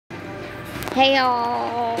Hey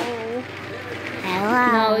y'all.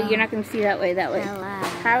 Hello. No, you're not going to see that way. Hello.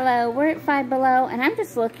 Hello. We're at Five Below, and I'm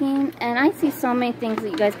just looking, and I see so many things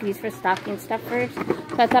that you guys could use for stocking stuffers.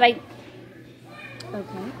 So I thought I'd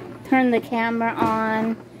turn the camera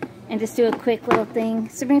on and just do a quick little thing.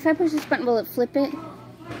 Sabrina, if I push this button, will it flip it?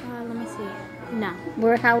 Let me see.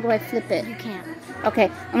 No. How do I flip it? You can't.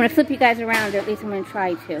 Okay, I'm going to flip you guys around, or at least I'm going to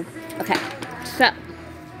try to. Okay, so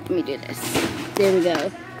let me do this. There we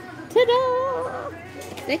go. Ta-da!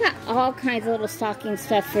 They got all kinds of little stocking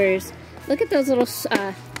stuffers. Look at those little,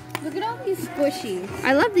 Look at all these squishies.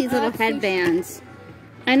 I love these little headbands.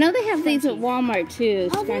 I know they have these at Walmart too,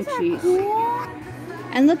 scrunchies. Cool.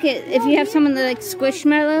 And look at, if you have someone that likes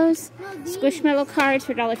Squishmallows, Squishmallow cards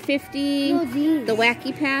for $1.50. No, these. The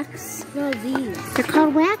Wacky Packs. No, these. They're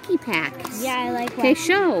called Wacky Packs. Yeah, I like Okay, Wacky.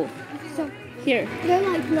 show. So, Here. they're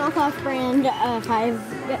like knockoff brand 5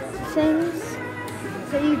 things.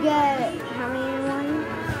 So you get, how many in one? I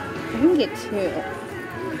can get 2.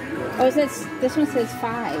 Oh, it says, this one says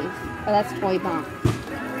 5. Oh, that's Toy Bomb.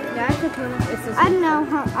 That's a cool. I don't know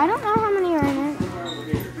how many are in it.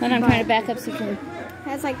 And I'm trying to back up so you can. It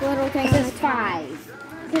has like little things. It says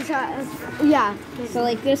 5. Yeah. So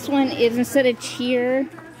like this one is, instead of cheer,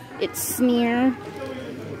 it's sneer.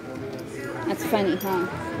 That's funny, huh?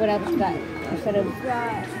 What else you got? Instead of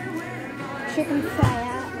Chicken fat.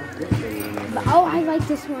 But, oh, I like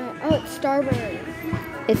this one. Oh, it's Starburst.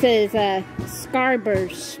 it says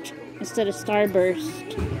Scarburst instead of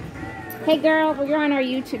Starburst. Hey girl, well, you're on our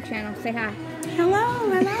YouTube channel. Say hi. Hello.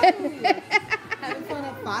 Having fun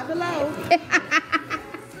at Five Below.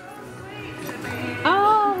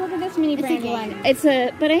 Oh, look at this mini brand one.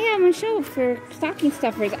 But I have a show for stocking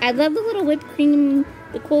stuffers. I love the little whipped cream,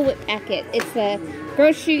 the Cool Whip packet. It's a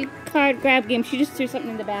grocery card grab game. She just threw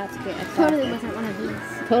something in the basket. Totally wasn't one of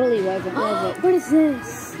these. Totally wasn't, was it? What is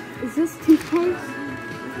this? Is this toothpaste?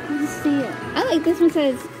 Let me see it. I like this one.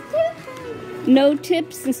 Says no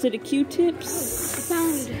tips instead of Q-tips.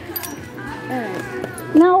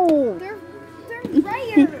 No. They're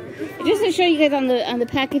rare. Just to show you guys on the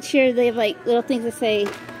package here, they have like little things that say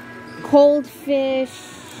cold fish,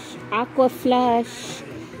 aqua flush,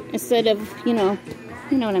 instead of, you know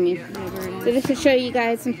what I mean. So just to show you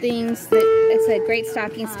guys some things that it's a great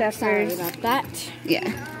stocking stuffers. Sorry about that.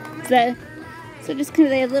 Yeah. So just kind of,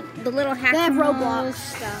 they have the little hack. They have Roblox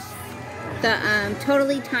stuff. The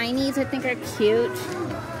Totally Tinies, I think, are cute.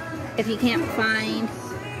 If you can't find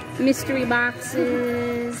mystery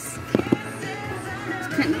boxes.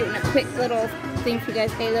 Just kind of doing a quick little thing for you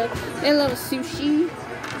guys. Hey, look. They have a little sushi.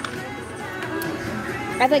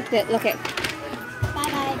 I like that. Look at.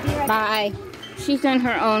 Bye-bye. Bye. She's done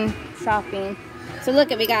her own shopping. So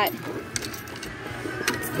look at, we got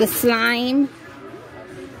the slime.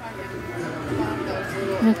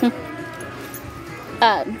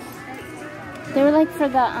 They were like for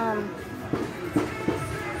the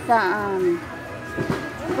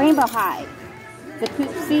Rainbow High, the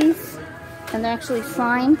Poopsies, and they're actually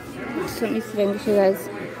slime. So let me see if I can show you guys.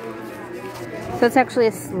 So it's actually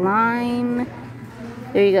a slime.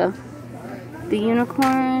 There you go. The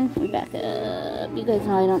unicorn. Let me back up. You guys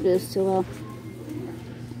know I don't do this too well.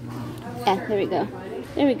 Yeah, there we go.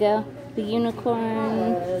 There we go. The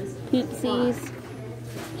unicorn, Poopsies,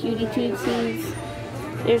 Cutie Tootsies.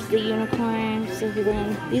 There's the unicorn.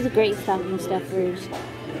 These are great stocking stuffers.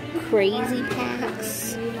 Crazy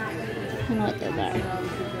packs. I don't know what those are.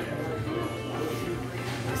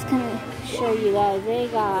 Just kind of show you guys. They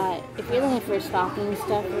got, if you're looking for stocking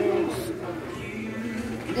stuffers,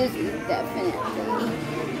 this is definitely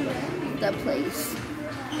the place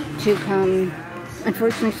to come.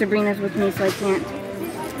 Unfortunately, Sabrina's with me, so I can't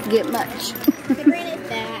get much. Sabrina's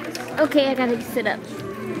back. Okay, I gotta sit up.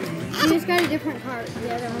 You just got a different part.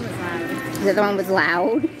 The other one was loud. The other one was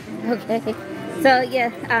loud? Okay. So, yeah,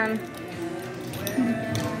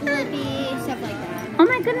 Flippy, stuff like that. oh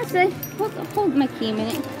my goodness, hold my key a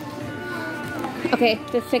minute. Okay,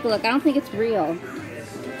 just take a look. I don't think it's real.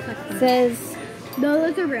 It says, No,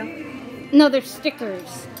 those are real. no, they're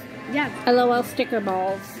stickers. Yeah, LOL sticker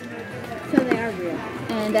balls. so they are real.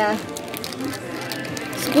 And,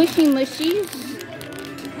 squishy mushies.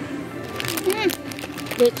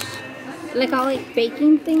 Which, like all like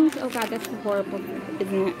baking things. Oh god, that's horrible,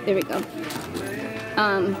 isn't it? There we go.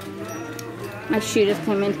 My shoe just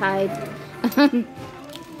came in tied.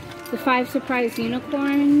 The 5 surprise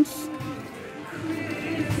unicorns.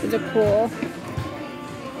 These are cool.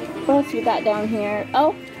 What else we got down here?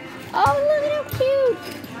 Oh, look at how cute!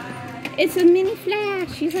 It's a mini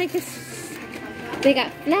Flash. She's like a. They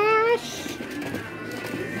got Flash,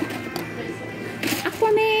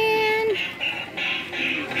 Aquaman,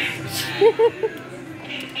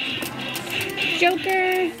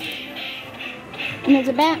 Joker. And there's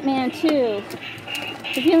a Batman too.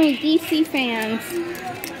 If you're any DC fans,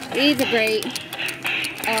 these are great.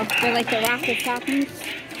 Oh, they're like the rocket stockings.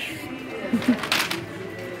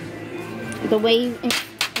 The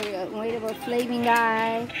waveable flaming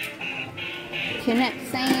guy. Connect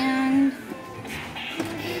sand.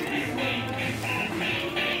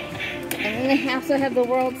 And then they also have the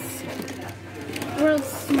world's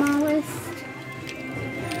smallest.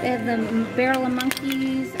 They have the barrel of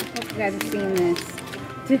monkeys. I hope you guys have seen this.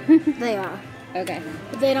 They are. Okay.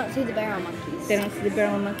 But they don't see the barrel monkeys. They don't see the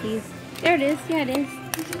barrel of monkeys. There it is. Yeah, it is.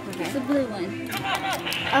 Okay. It's the blue one.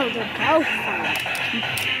 Oh, they're both.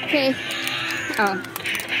 Okay. Oh.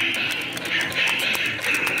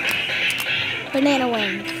 Banana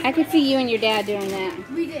wings. I could see you and your dad doing that.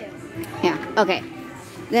 We do. Yeah. Okay.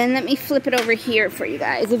 Then let me flip it over here for you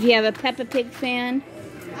guys. If you have a Peppa Pig fan.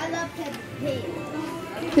 I love Peppa Pig.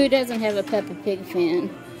 Who doesn't have a Peppa Pig fan?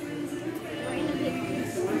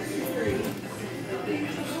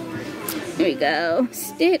 There we go.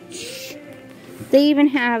 Stitch. They even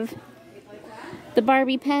have the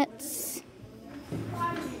Barbie pets.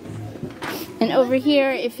 And over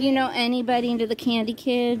here, if you know anybody into the Candy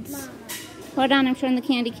Kids. Hold on, I'm showing the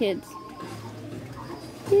Candy Kids.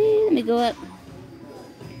 Let me go up.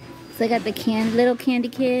 So I got the little Candy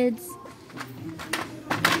Kids.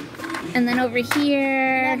 And then over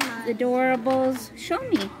here, the Adorables. Show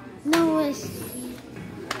me. No, it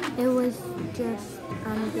was just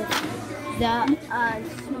the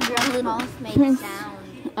little made sound.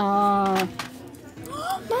 Oh.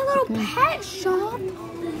 My little pet shop.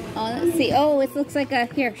 Oh, let's see. Oh, it looks like a,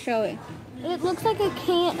 here, show it. It looks like a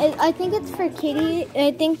can. I think it's for kitty.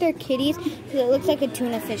 I think they're kitties because it looks like a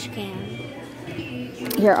tuna fish can.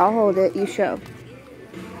 Here, I'll hold it. You show.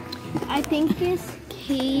 I think it's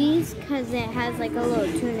kitties because it has like a little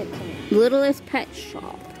tuna can. Littlest Pet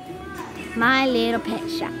Shop. My little pet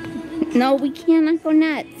shop. No, we cannot go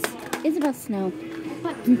nuts. Isabel Snow.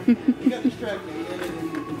 What?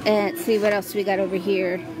 And let's see what else we got over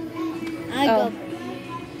here. I go.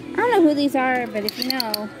 I don't know who these are, but if you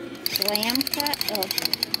know, Glam Cut. Oh,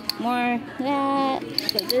 more of that.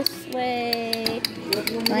 Go this way.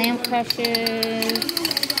 Lamb Crushes.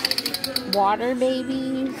 Water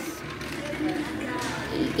Babies.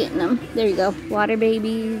 You getting them? There you go. Water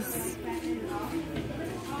Babies.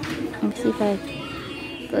 Let's see if I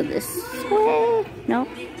go this way. No.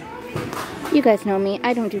 You guys know me.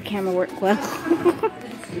 I don't do camera work well.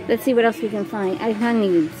 Let's see what else we can find. I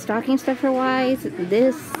need stocking stuffer wise.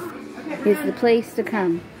 This is the place to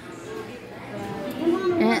come.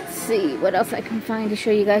 Let's see what else I can find to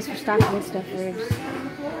show you guys for stocking stuffers.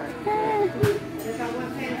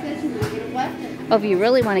 Oh, if you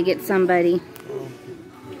really want to get somebody,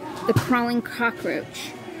 the crawling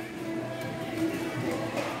cockroach.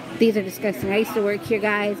 These are disgusting. I used to work here,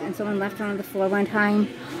 guys, and someone left one on the floor one time.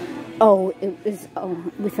 Oh,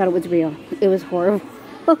 we thought it was real. It was horrible.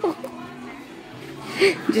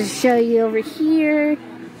 Just show you over here.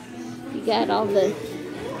 You got all the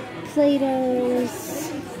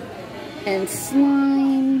Play-Dohs and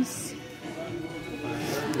slimes.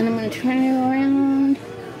 And I'm going to turn it around.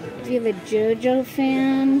 If you have a JoJo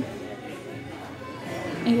fan,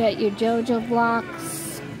 you got your JoJo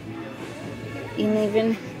blocks. And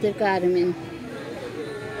even, they've got them in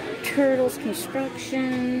Turtles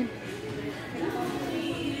Construction.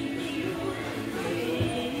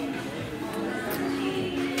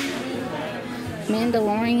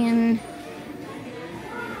 Mandalorian.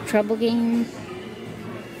 Trouble Game.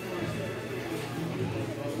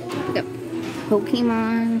 The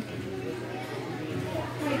Pokemon.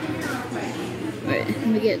 Right, let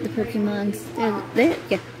me get the Pokemons. There,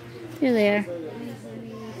 yeah, there they are.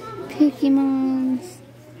 Pokemons.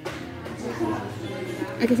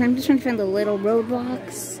 I guess I'm just trying to find the little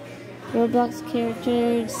Roblox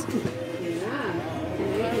characters.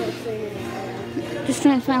 Just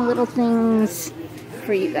trying to find little things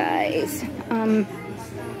for you guys.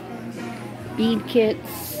 Bead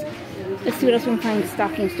kits. Let's see what else we can find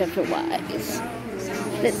stocking stuffer wise.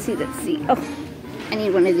 Let's see. Oh, I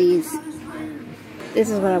need one of these. This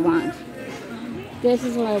is what I want. This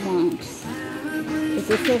is what I want. It's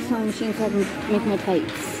a still sewing machine so I can make my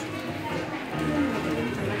tights.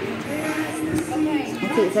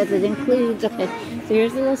 Okay, it says it includes, okay, so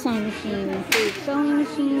here's the little sewing machine. It includes sewing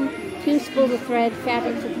machine, 2 spools of thread,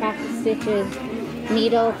 fabric to practice stitches,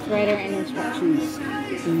 needle, threader, and instructions.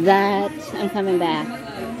 That, I'm coming back.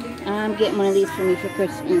 I'm getting one of these for me for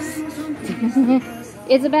Christmas.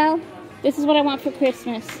 Isabel, this is what I want for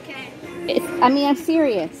Christmas. Okay. I'm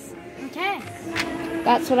serious. Okay.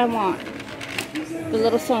 That's what I want. The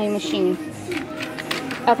little sewing machine.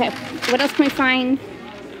 Okay, what else can we find?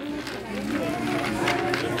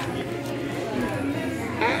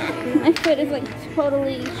 My foot is like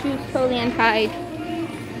shoes totally untied.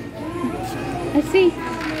 I see.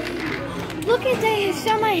 Look at they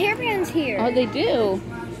saw my hairbands here. Oh, they do.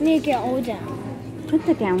 I need to get all down. Put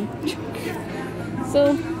that down.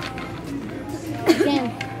 So, again,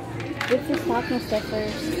 what's the stocking stuff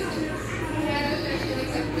first?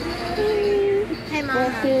 Hey,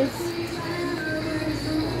 Mama.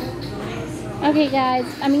 Okay, guys.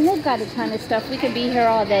 I mean, they've got a ton of stuff. We could be here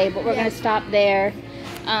all day, but we're going to stop there.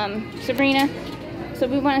 Sabrina, so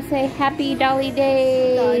we want to say happy Dolly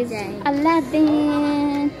Days.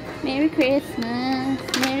 Aladdin. Merry Christmas.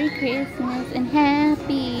 Merry Christmas and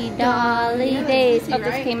happy Dolly Days. Oh,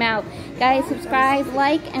 this came out. Guys, subscribe,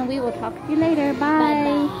 like, and we will talk to you later. Bye.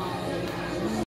 Bye-bye.